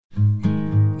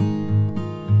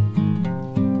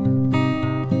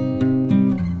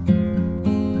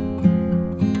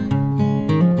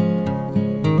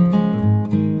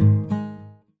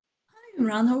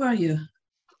Imran. How are you?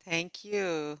 Thank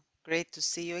you. Great to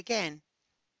see you again.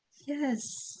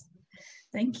 Yes,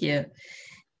 thank you.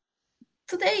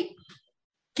 Today,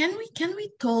 can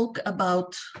we talk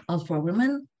about alpha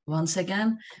women once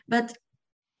again? But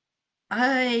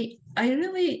I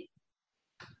really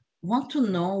want to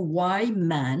know why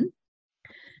men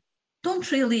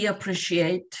don't really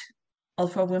appreciate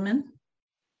alpha women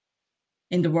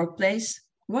in the workplace.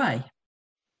 Why?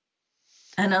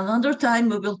 And another time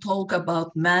we will talk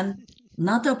about men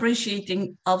not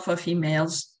appreciating alpha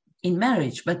females in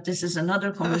marriage, but this is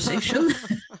another conversation.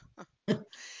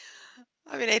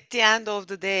 I mean, at the end of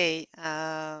the day,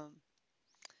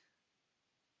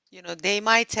 they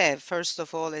might have, first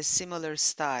of all, a similar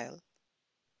style,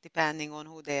 depending on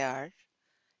who they are.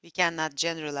 We cannot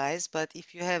generalize, but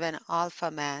if you have an alpha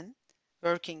man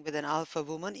working with an alpha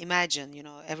woman, imagine,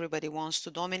 everybody wants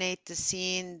to dominate the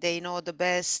scene. They know the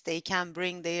best. They can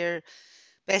bring their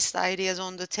best ideas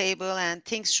on the table, and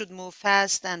things should move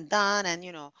fast and done. And,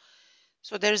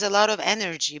 so there's a lot of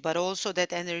energy, but also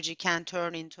that energy can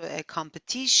turn into a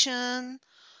competition.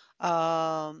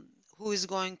 Um, who is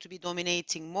going to be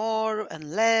dominating more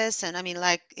and less? And I mean,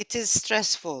 like, it is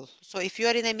stressful. So if you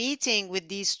are in a meeting with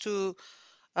these two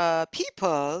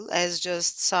people as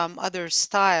just some other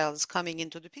styles coming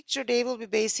into the picture, they will be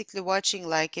basically watching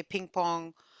like a ping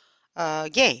pong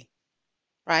game,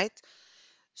 right?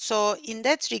 So in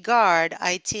that regard,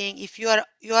 I think if you are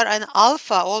an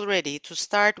alpha already to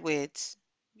start with,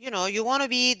 you want to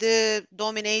be the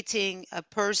dominating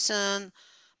person,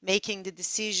 making the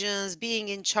decisions, being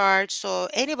in charge. So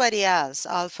anybody else,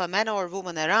 alpha man or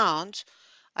woman around,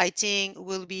 I think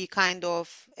will be kind of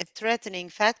a threatening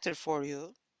factor for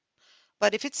you.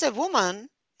 But if it's a woman,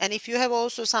 and if you have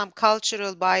also some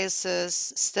cultural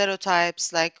biases,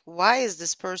 stereotypes, like why is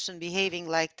this person behaving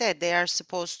like that? They are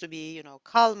supposed to be,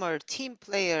 calmer, team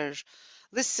players,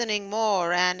 listening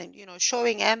more, and,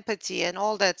 showing empathy and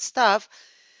all that stuff,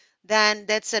 then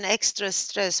that's an extra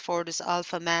stress for this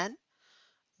alpha man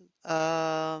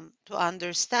to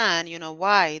understand,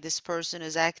 why this person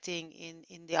is acting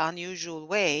in the unusual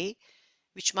way,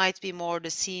 which might be more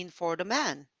the scene for the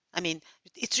man. I mean,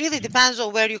 it really depends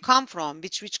on where you come from,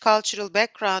 which cultural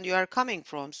background you are coming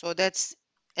from. So that's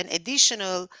an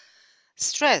additional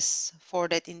stress for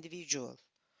that individual.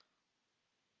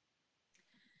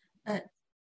 Uh,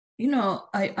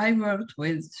 I worked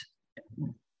with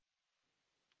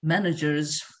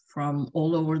managers from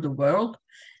all over the world,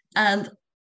 and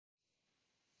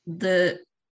the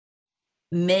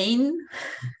main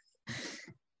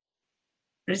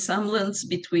resemblance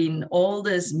between all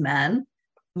these men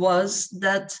was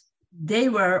that they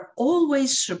were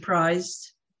always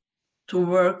surprised to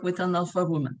work with an alpha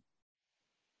woman.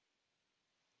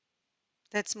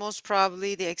 That's most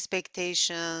probably the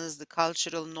expectations, the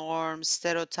cultural norms,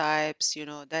 stereotypes,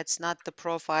 that's not the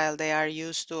profile they are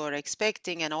used to or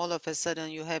expecting. And all of a sudden,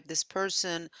 you have this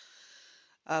person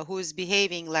who is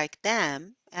behaving like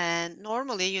them. And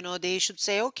normally, they should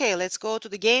say, okay, let's go to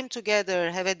the game together,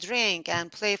 have a drink,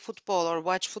 and play football or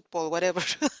watch football, whatever.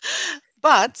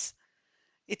 But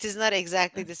it is not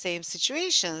exactly the same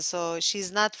situation. So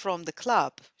she's not from the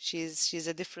club. She's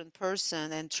a different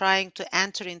person and trying to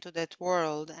enter into that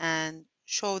world and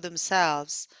show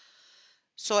themselves.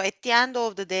 So at the end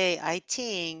of the day, I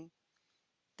think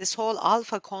this whole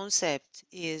alpha concept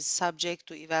is subject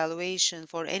to evaluation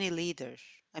for any leader.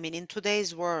 I mean, in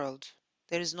today's world,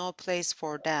 there is no place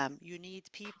for them. You need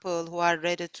people who are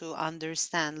ready to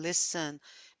understand, listen,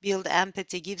 build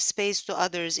empathy, give space to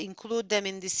others, include them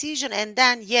in decision, and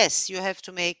then, yes, you have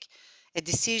to make a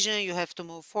decision, you have to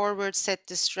move forward, set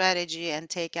the strategy, and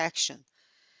take action.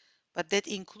 But that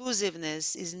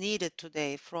inclusiveness is needed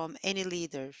today from any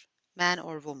leader, man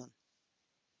or woman.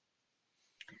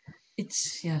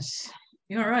 Yes,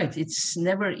 you're right. It's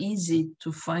never easy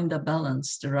to find a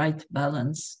balance, the right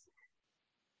balance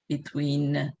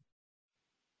between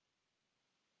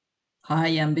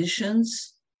high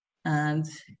ambitions and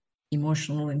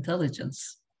emotional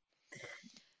intelligence.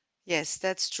 Yes,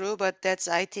 that's true, but that's,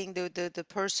 I think, the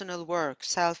personal work,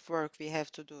 self-work we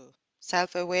have to do.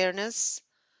 Self-awareness,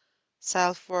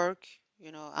 self-work,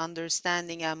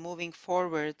 understanding and moving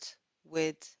forward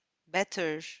with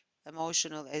better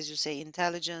emotional, as you say,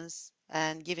 intelligence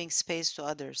and giving space to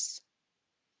others.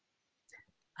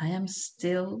 I am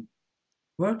still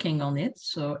working on it,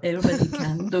 so everybody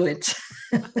can do it.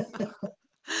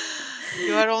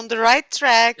 You are on the right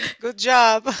track. Good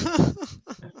job.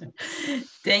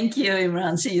 Thank you,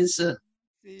 Imran. See you soon.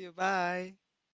 See you. Bye.